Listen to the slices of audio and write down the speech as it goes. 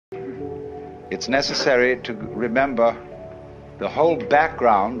it's necessary to remember the whole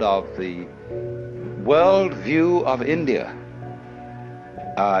background of the world view of India.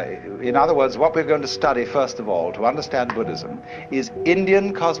 In other words, what we're going to study first of all to understand Buddhism is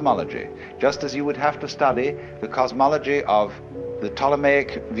Indian cosmology, just as you would have to study the cosmology of the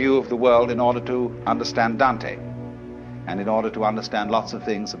Ptolemaic view of the world in order to understand Dante, and in order to understand lots of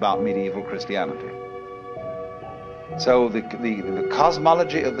things about medieval Christianity. So the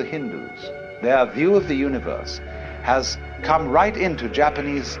cosmology of the Hindus, their view of the universe, has come right into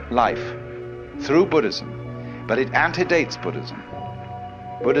Japanese life through Buddhism, but it antedates Buddhism.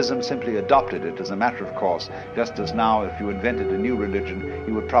 Buddhism simply adopted it as a matter of course, just as now if you invented a new religion,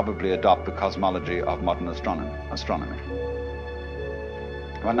 you would probably adopt the cosmology of modern astronomy.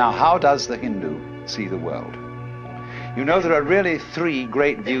 Well, now, how does the Hindu see the world? You know, there are really three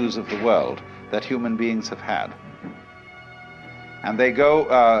great views of the world that human beings have had. And they go,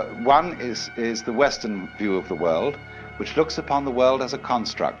 one is the Western view of the world, which looks upon the world as a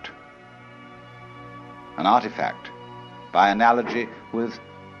construct, an artifact, by analogy with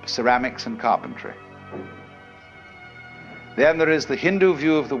ceramics and carpentry. Then there is the Hindu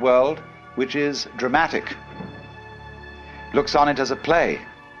view of the world, which is dramatic, looks on it as a play.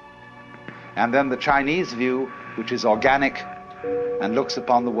 And then the Chinese view, which is organic and looks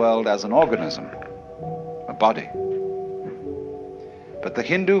upon the world as an organism, a body. But the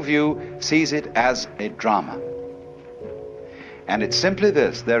Hindu view sees it as a drama. And it's simply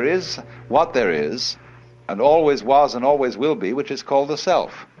this: there is what there is, and always was and always will be, which is called the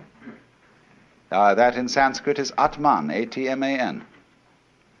self. That in Sanskrit is Atman, A-T-M-A-N.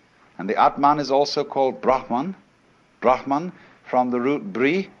 And the Atman is also called Brahman. Brahman, from the root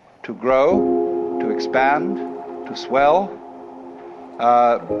bri, to grow, to expand, to swell,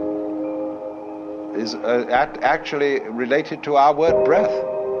 is actually related to our word breath.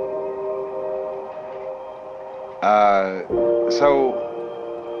 So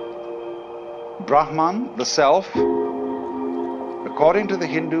Brahman, the self, according to the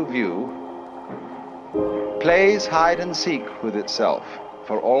Hindu view, plays hide and seek with itself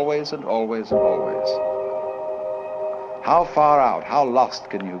for always and always and always. How far out, how lost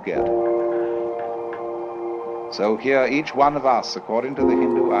can you get? So here each one of us, according to the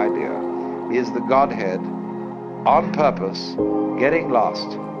Hindu idea, is the Godhead on purpose, getting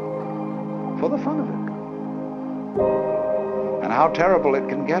lost for the fun of it. And how terrible it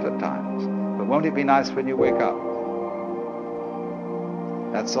can get at times. But won't it be nice when you wake up?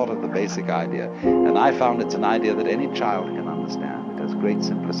 That's sort of the basic idea. And I found it's an idea that any child can understand. It has great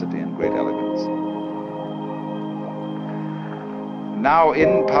simplicity and great elegance. Now,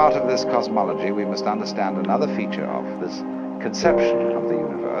 in part of this cosmology, we must understand another feature of this conception of the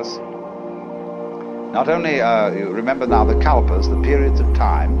universe. Not only, you remember now the kalpas, the periods of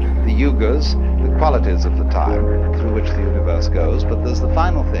time, the yugas, the qualities of the time through which the universe goes, but there's the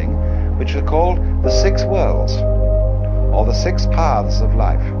final thing, which are called the six worlds, or the six paths of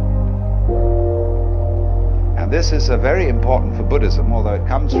life. And this is very important for Buddhism, although it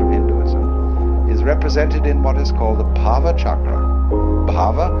comes from Hinduism, is represented in what is called the Bhava Chakra.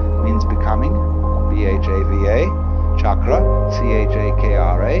 Bhava means becoming, B-H-A-V-A. Chakra,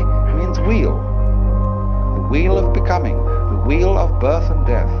 C-H-A-K-R-A, means wheel. The wheel of becoming, the wheel of birth and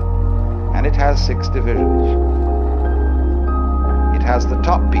death. And it has six divisions. It has the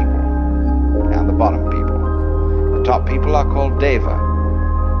top people and the bottom people. The top people are called Deva,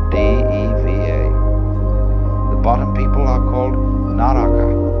 D-E-V-A. The bottom people are called Naraka,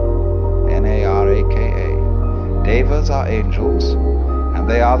 N-A-R-A-K-A. Devas are angels, and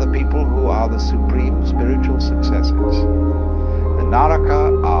they are the people who are the supreme spiritual successors. The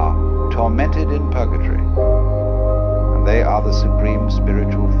Naraka are tormented in purgatory, and they are the supreme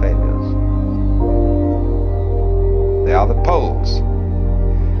spiritual failures. They are the poles,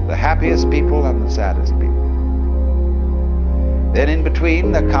 the happiest people and the saddest people. Then in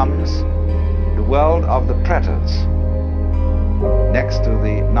between there comes the world of the pretas, next to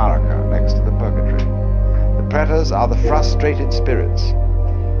the Naraka, next to the purgatory. The pretas are the frustrated spirits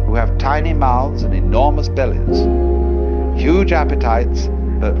who have tiny mouths and enormous bellies, huge appetites,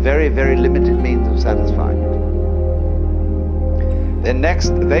 but very, very limited means of satisfying it. Then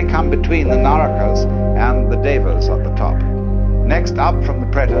next, they come between the Narakas and the Devas at the top. Next up from the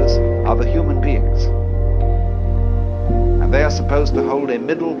pretas are the human beings. And they are supposed to hold a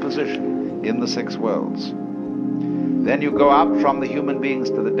middle position in the six worlds. Then you go up from the human beings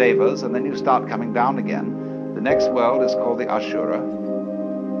to the Devas, and then you start coming down again. The next world is called the Ashura,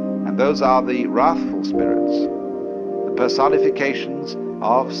 and those are the wrathful spirits, the personifications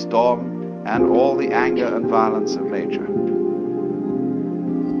of storm and all the anger and violence of nature.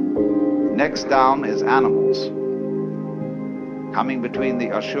 Next down is animals, coming between the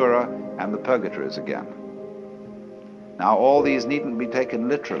Ashura and the purgatories again. Now all these needn't be taken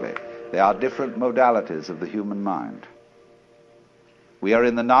literally. They are different modalities of the human mind. We are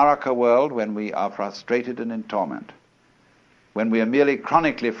in the Naraka world when we are frustrated and in torment. When we are merely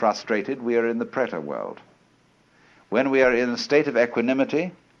chronically frustrated, we are in the Preta world. When we are in a state of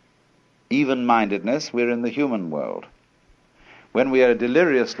equanimity, even-mindedness, we are in the human world. When we are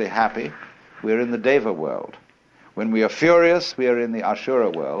deliriously happy, we are in the Deva world. When we are furious, we are in the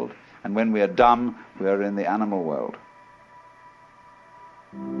Ashura world. And when we are dumb, we are in the animal world.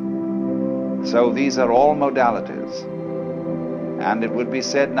 So these are all modalities. And it would be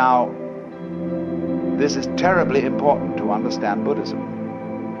said now, this is terribly important to understand Buddhism.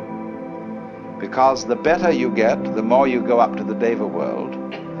 Because the better you get, the more you go up to the Deva world.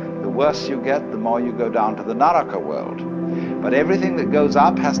 The worse you get, the more you go down to the Naraka world. But everything that goes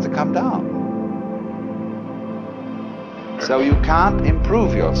up has to come down. So you can't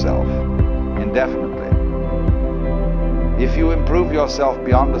improve yourself indefinitely. If you improve yourself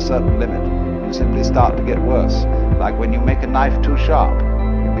beyond a certain limit, you simply start to get worse. Like when you make a knife too sharp,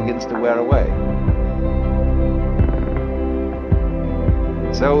 it begins to wear away.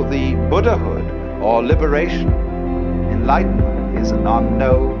 So the Buddhahood, or liberation, enlightenment, is on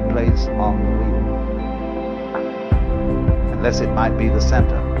no place on the wheel, unless it might be the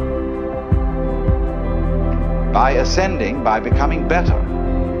center. By ascending, by becoming better,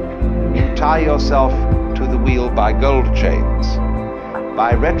 you tie yourself to the wheel by gold chains.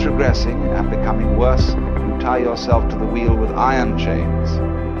 By retrogressing and becoming worse, you tie yourself to the wheel with iron chains.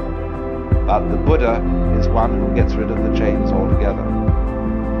 But the Buddha is one who gets rid of the chains altogether.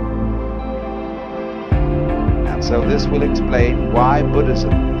 And so this will explain why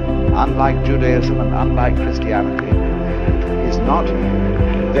Buddhism, unlike Judaism and unlike Christianity, is not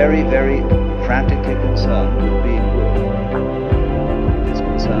very, very frantically concerned with being good. It is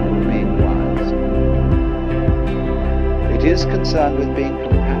concerned with being wise. It is concerned with being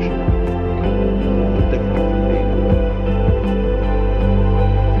compassionate, but different from being good.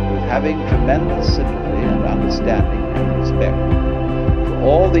 With having tremendous sympathy and understanding and respect for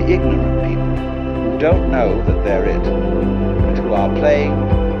all the ignorant people who don't know that they're it, but who are playing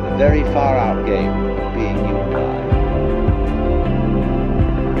the very far-out game of being you and I.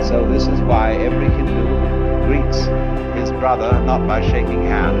 So this is why every Hindu greets his brother not by shaking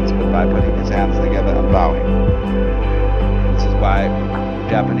hands, but by putting his hands together and bowing. This is why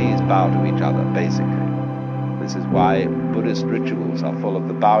Japanese bow to each other, basically. This is why Buddhist rituals are full of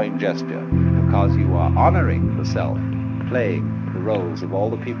the bowing gesture, because you are honoring the self, playing the roles of all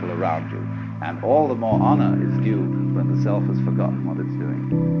the people around you, and all the more honor is due when the self has forgotten what it's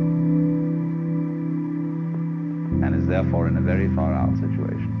doing, and is therefore in a very far-out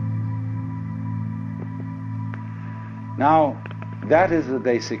situation. Now, that is the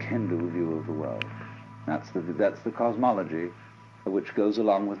basic Hindu view of the world. That's the cosmology which goes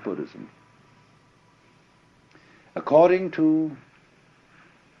along with Buddhism. According to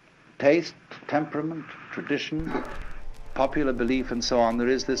taste, temperament, tradition, popular belief and so on, there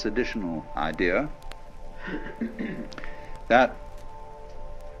is this additional idea that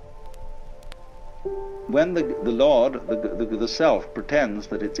when the Lord, the self, pretends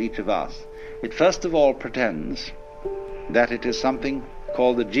that it's each of us, it first of all pretends that it is something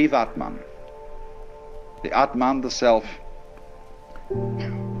called the Jivatman. The Atman, the self,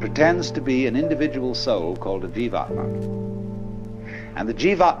 pretends to be an individual soul called a Jivatman. And the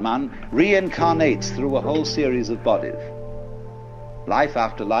Jivatman reincarnates through a whole series of bodies, life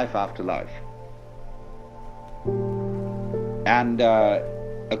after life after life. And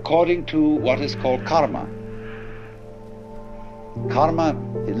according to what is called karma, karma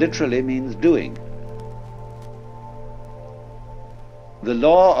literally means doing. The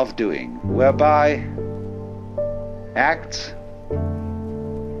law of doing, whereby acts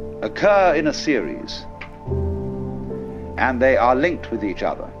occur in a series and they are linked with each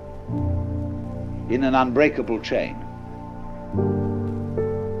other in an unbreakable chain.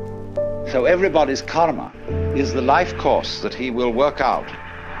 So everybody's karma is the life course that he will work out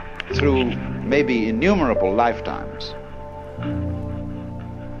through maybe innumerable lifetimes.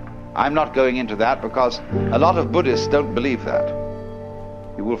 I'm not going into that because a lot of Buddhists don't believe that.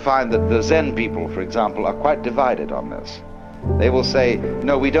 You will find that the Zen people, for example, are quite divided on this. They will say,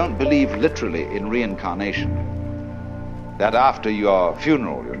 no, we don't believe literally in reincarnation. That after your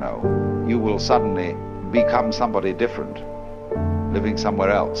funeral, you will suddenly become somebody different, living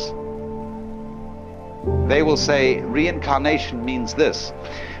somewhere else. They will say reincarnation means this,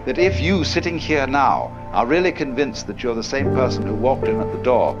 that if you sitting here now are really convinced that you're the same person who walked in at the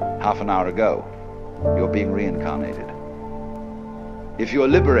door half an hour ago, you're being reincarnated. If you're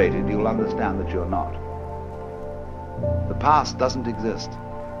liberated, you'll understand that you're not. The past doesn't exist.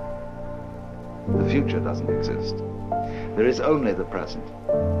 The future doesn't exist. There is only the present,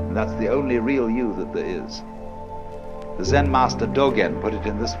 and that's the only real you that there is. The Zen master Dogen put it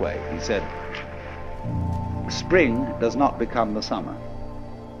in this way. He said, spring does not become the summer.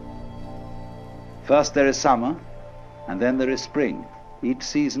 First there is summer, and then there is spring. Each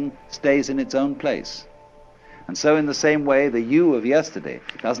season stays in its own place. And so in the same way, the you of yesterday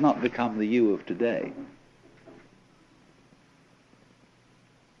does not become the you of today.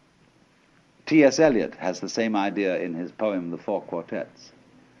 T.S. Eliot has the same idea in his poem, The Four Quartets,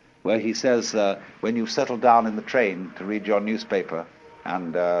 where he says, when you've settled down in the train to read your newspaper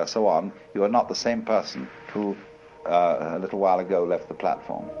and so on, you are not the same person who a little while ago left the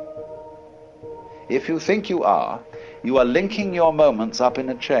platform. If you think you are linking your moments up in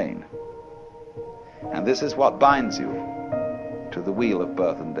a chain. And this is what binds you to the wheel of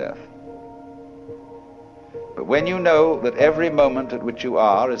birth and death. But when you know that every moment at which you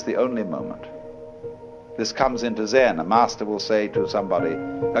are is the only moment, this comes into Zen. A master will say to somebody,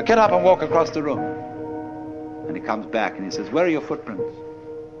 get up and walk across the room. And he comes back and he says, where are your footprints?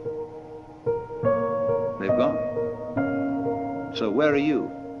 They've gone. So where are you?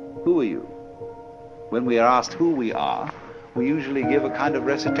 Who are you? When we are asked who we are, we usually give a kind of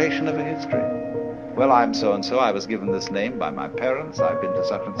recitation of a history. Well, I'm so-and-so, I was given this name by my parents, I've been to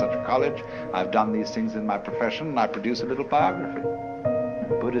such and such a college, I've done these things in my profession, and I produce a little biography.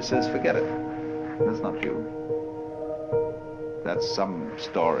 Buddha says, forget it. That's not you. That's some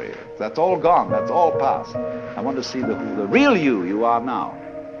story. That's all gone, that's all past. I want to see the real you are now.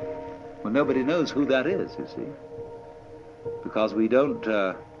 Well, nobody knows who that is, you see. Because we don't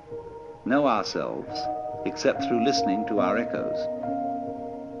know ourselves except through listening to our echoes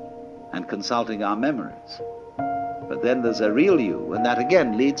and consulting our memories. But then there's a real you, and that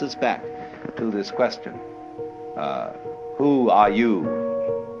again leads us back to this question. Who are you?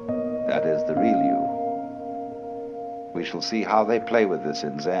 That is the real you. We shall see how they play with this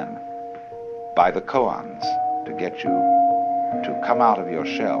in Zen, by the koans, to get you to come out of your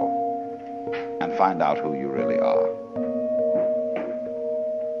shell and find out who you really are.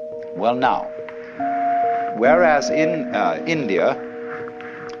 Well now, whereas in India,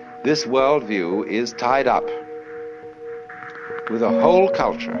 this worldview is tied up with a whole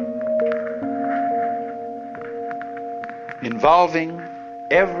culture involving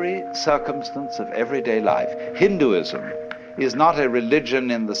every circumstance of everyday life. Hinduism is not a religion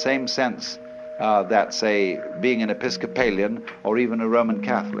in the same sense that, say, being an Episcopalian or even a Roman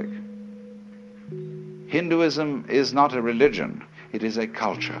Catholic. Hinduism is not a religion, it is a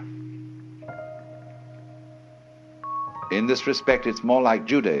culture. In this respect, it's more like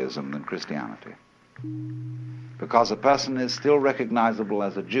Judaism than Christianity, because a person is still recognizable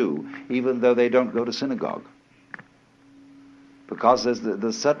as a Jew, even though they don't go to synagogue. Because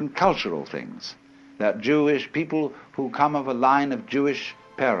there's certain cultural things that Jewish people who come of a line of Jewish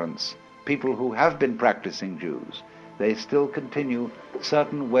parents, people who have been practicing Jews, they still continue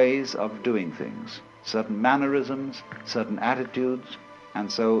certain ways of doing things, certain mannerisms, certain attitudes,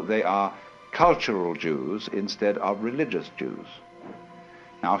 and so they are cultural Jews instead of religious Jews.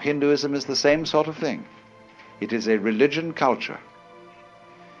 Now, Hinduism is the same sort of thing. It is a religion culture.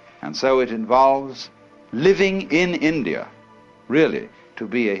 And so it involves living in India, really, to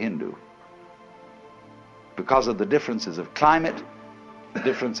be a Hindu. Because of the differences of climate, the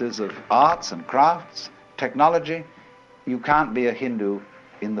differences of arts and crafts, technology, you can't be a Hindu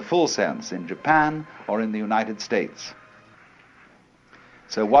in the full sense in Japan or in the United States.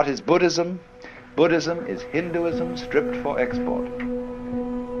 So what is Buddhism? Buddhism is Hinduism stripped for export.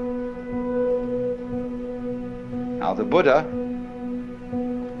 Now the Buddha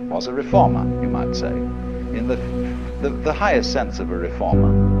was a reformer, you might say, in the highest sense of a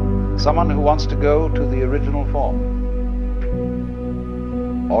reformer. Someone who wants to go to the original form,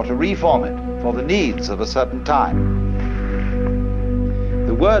 or to reform it for the needs of a certain time.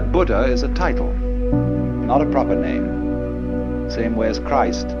 The word Buddha is a title, not a proper name. Same way as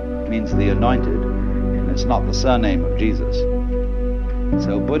Christ means the anointed, and it's not the surname of Jesus.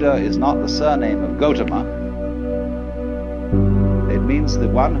 So Buddha is not the surname of Gautama. It means the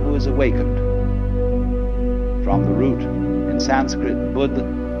one who is awakened, from the root in Sanskrit, Buddh,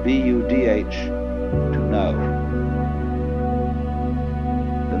 B-U-D-H, to know.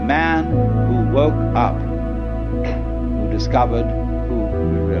 The man who woke up, who discovered who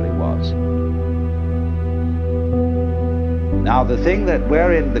he really was. Now the thing that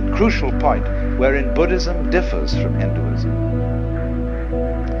we're in, the crucial point wherein Buddhism differs from Hinduism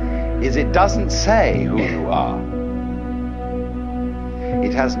is it doesn't say who you are.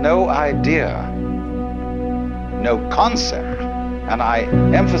 It has no idea, no concept, and I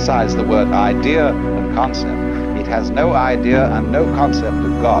emphasize the word idea and concept. It has no idea and no concept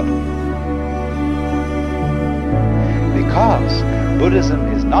of God. Because Buddhism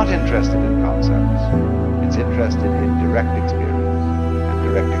is not interested in concepts, it's interested in direct experience, and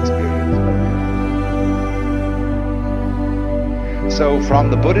direct experience only. So from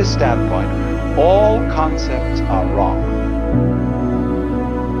the Buddhist standpoint, all concepts are wrong.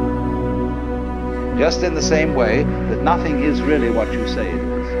 Just in the same way that nothing is really what you say it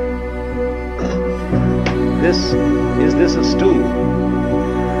is. Is this a stool?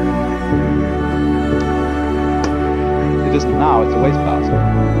 It isn't now, it's a wastebasket.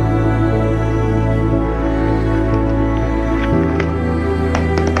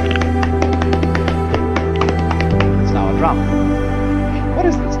 It's now a drum. What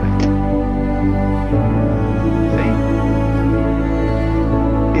is this thing?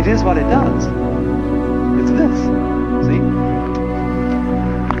 See? It is what it does. It's this. See?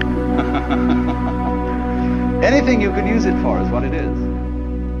 Anything you can use it for is what it is.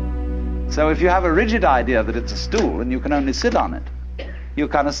 So if you have a rigid idea that it's a stool and you can only sit on it, you're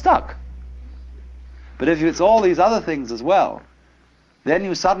kind of stuck. But if it's all these other things as well, then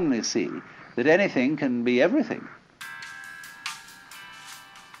you suddenly see that anything can be everything.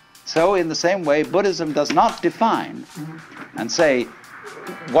 So in the same way, Buddhism does not define and say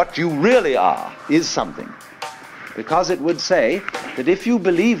what you really are is something. Because it would say that if you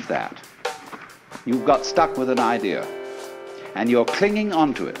believe that, you've got stuck with an idea and you're clinging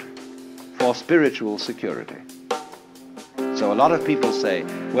onto it for spiritual security. So a lot of people say,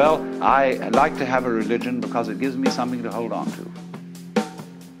 well, I like to have a religion because it gives me something to hold on to.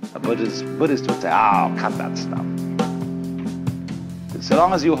 A Buddhist would say, oh, cut that stuff. So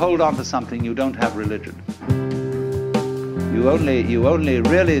long as you hold on to something, you don't have religion. You only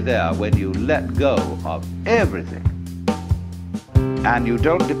really there when you let go of everything. And you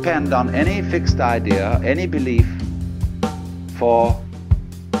don't depend on any fixed idea, any belief for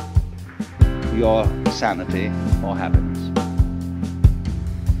your sanity or happiness.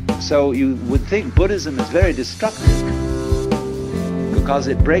 So you would think Buddhism is very destructive because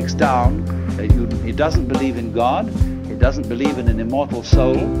it breaks down, it doesn't believe in God, it doesn't believe in an immortal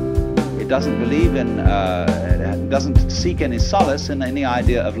soul, it doesn't believe in, doesn't seek any solace in any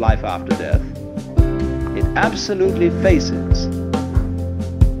idea of life after death. It absolutely faces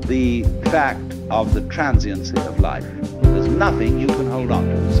the fact of the transiency of life. There's nothing you can hold on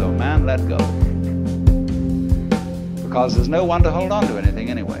to, so man, let go. Because there's no one to hold on to anything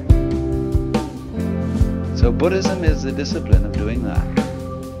anyway. So Buddhism is the discipline of doing that.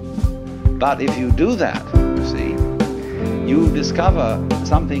 But if you do that, you see, you discover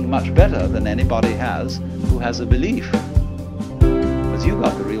something much better than anybody has who has a belief. Because you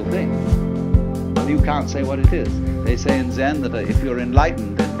got the real thing. And you can't say what it is. They say in Zen that if you're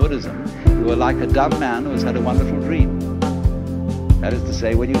enlightened in Buddhism, you are like a dumb man who has had a wonderful dream. That is to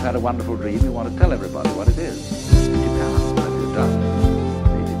say, when you've had a wonderful dream, you want to tell everybody what it is. But you can't, but you're dumb.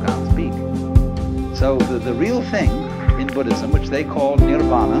 You can't speak. So the real thing in Buddhism, which they call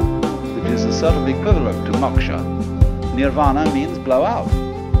nirvana, which is a sort of equivalent to moksha. Nirvana means blow out.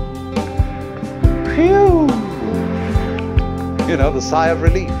 Phew! You know, the sigh of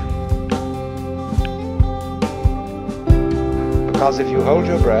relief. Because if you hold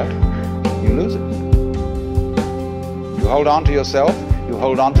your breath, you lose it. You hold on to yourself, you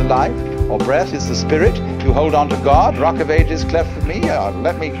hold on to life, or breath is the spirit, you hold on to God, rock of ages cleft for me,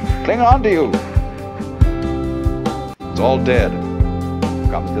 let me cling on to you. It's all dead. It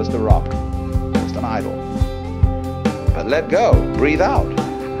becomes just a rock, just an idol. But let go, breathe out,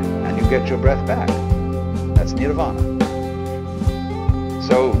 and you get your breath back. That's nirvana.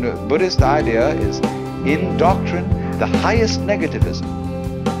 So the Buddhist idea is, in doctrine, the highest negativism.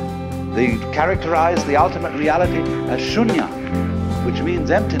 They characterize the ultimate reality as shunya, which means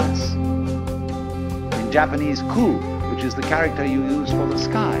emptiness. In Japanese, ku, which is the character you use for the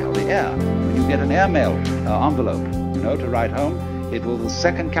sky or the air. When you get an airmail envelope, you know, to write home, the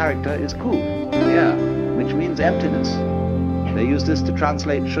second character is ku, the air, which means emptiness. They use this to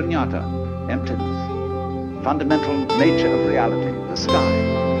translate shunyata, emptiness, fundamental nature of reality, the sky.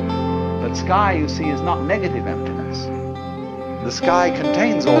 But sky, you see, is not negative emptiness. The sky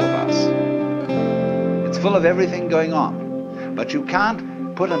contains all of us. It's full of everything going on. But you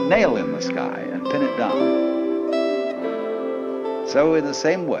can't put a nail in the sky and pin it down. So in the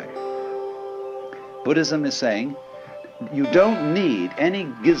same way, Buddhism is saying you don't need any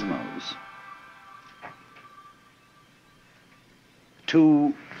gizmos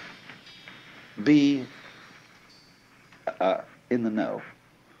to be in the know.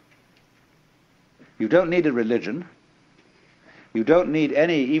 You don't need a religion. You don't need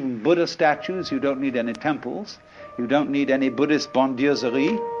any, even Buddha statues. You don't need any temples. You don't need any Buddhist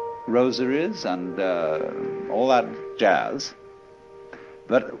bondieuserie, rosaries, and all that jazz.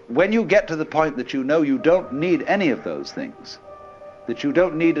 But when you get to the point that you know you don't need any of those things, that you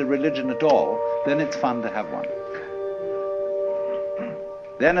don't need a religion at all, then it's fun to have one.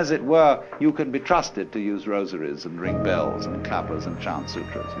 Then, as it were, you can be trusted to use rosaries and ring bells and clappers and chant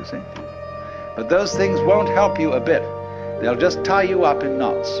sutras, you see. But those things won't help you a bit. They'll just tie you up in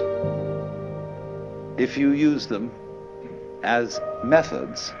knots if you use them as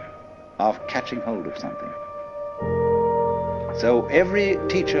methods of catching hold of something. So every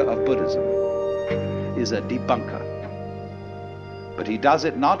teacher of Buddhism is a debunker. But he does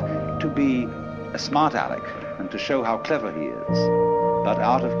it not to be a smart aleck and to show how clever he is, but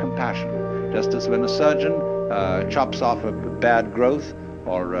out of compassion. Just as when a surgeon chops off a bad growth,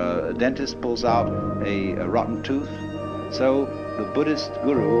 or a dentist pulls out a rotten tooth, so the Buddhist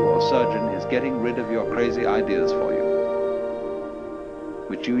guru or surgeon is getting rid of your crazy ideas for you,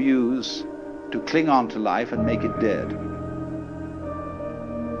 which you use to cling on to life and make it dead.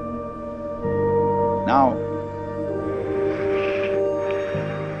 Now,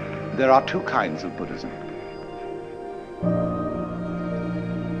 there are two kinds of Buddhism.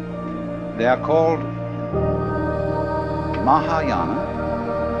 They are called Mahayana.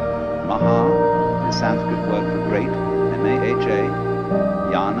 Maha is Sanskrit word for great, M-A-H-A.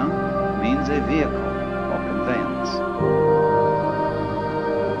 Yana means a vehicle or conveyance.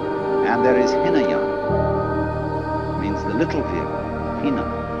 And there is Hinayana, means the little vehicle, Hina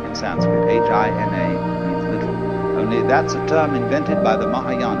in Sanskrit, H-I-N-A means little. Only that's a term invented by the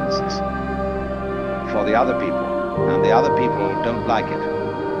Mahayanists for the other people, and the other people don't like it.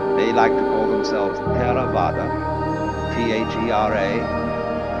 They like to call themselves Theravada, T-H-E-R-A,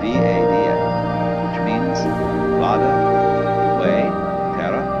 V-A-D-A, which means Vada, way,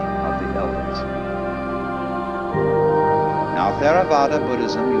 Thera, of the elders. Now, Theravada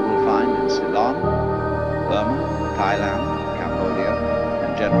Buddhism you will find in Ceylon, Burma, Thailand, Cambodia,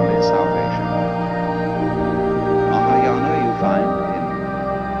 and generally South Asia. Mahayana you find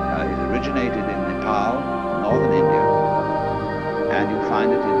it originated in Nepal, northern India, and you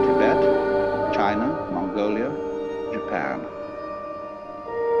find it in Tibet, China, Mongolia, Japan,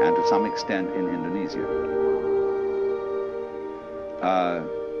 and to some extent in Indonesia.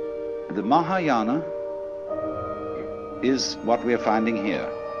 The Mahayana is what we are finding here.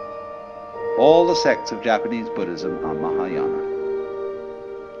 All the sects of Japanese Buddhism are Mahayana.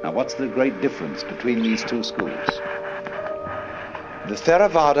 Now, what's the great difference between these two schools? The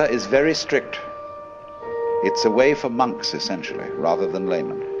Theravada is very strict. It's a way for monks, essentially, rather than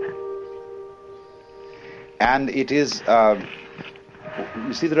laymen. And it is...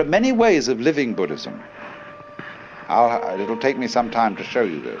 you see, there are many ways of living Buddhism. It'll take me some time to show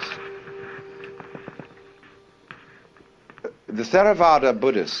you this. The Theravada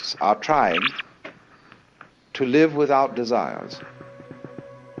Buddhists are trying to live without desires,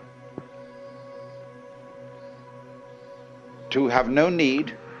 to have no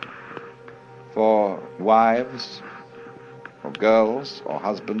need for wives, or girls, or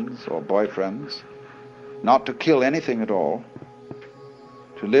husbands, or boyfriends, not to kill anything at all,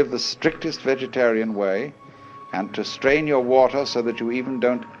 to live the strictest vegetarian way, and to strain your water so that you even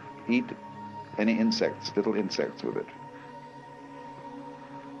don't eat any insects, little insects with it.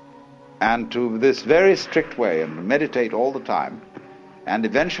 And to this very strict way, and meditate all the time, and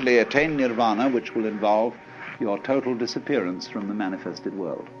eventually attain nirvana, which will involve your total disappearance from the manifested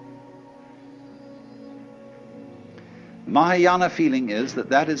world. Mahayana feeling is that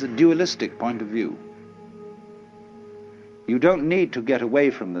that is a dualistic point of view. You don't need to get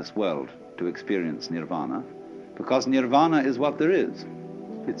away from this world to experience nirvana, because nirvana is what there is.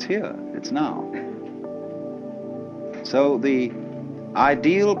 It's here, it's now. So the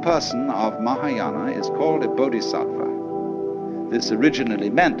ideal person of Mahayana is called a bodhisattva. This originally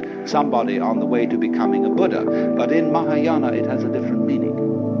meant somebody on the way to becoming a Buddha, but in Mahayana it has a different meaning.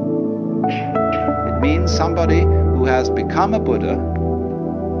 It means somebody who has become a Buddha,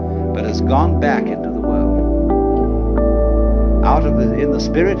 but has gone back into the world, in the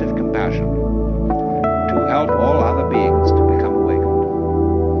spirit of compassion, to help all other beings to become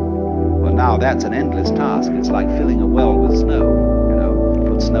awakened. Well, now that's an endless task. It's like filling a well with snow.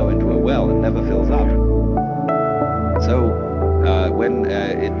 Put snow into a well, it never fills up. So when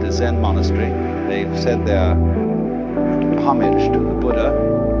in the Zen monastery they've said their homage to the Buddha,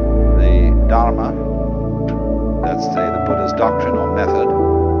 the Dharma, let's say the Buddha's doctrine or method,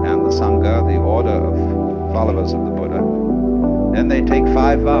 and the Sangha, the order of followers of the Buddha, then they take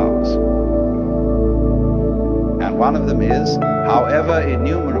 5 vows. And one of them is, however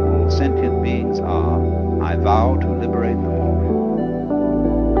innumerable sentient beings are, I vow to liberate them all.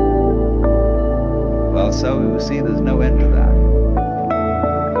 Well, so you see there's no end to that.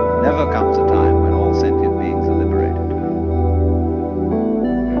 Never comes a time when all sentient beings are liberated.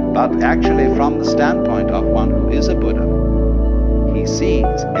 But actually, from the standpoint of one who is a Buddha, he sees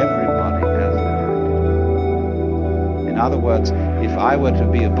everybody as liberated. In other words, if I were to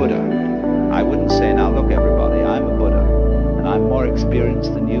be a Buddha, I wouldn't say, now look everybody, I'm a Buddha, and I'm more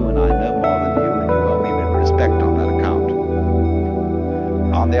experienced than you, and I know more than you, and you owe me respect on that account.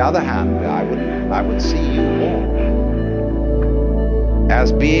 On the other hand, I would see you all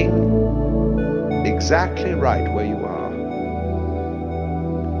as being exactly right where you are.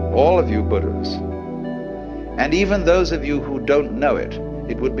 All of you Buddhas. And even those of you who don't know it,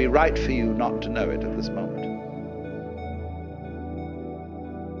 it would be right for you not to know it at this moment.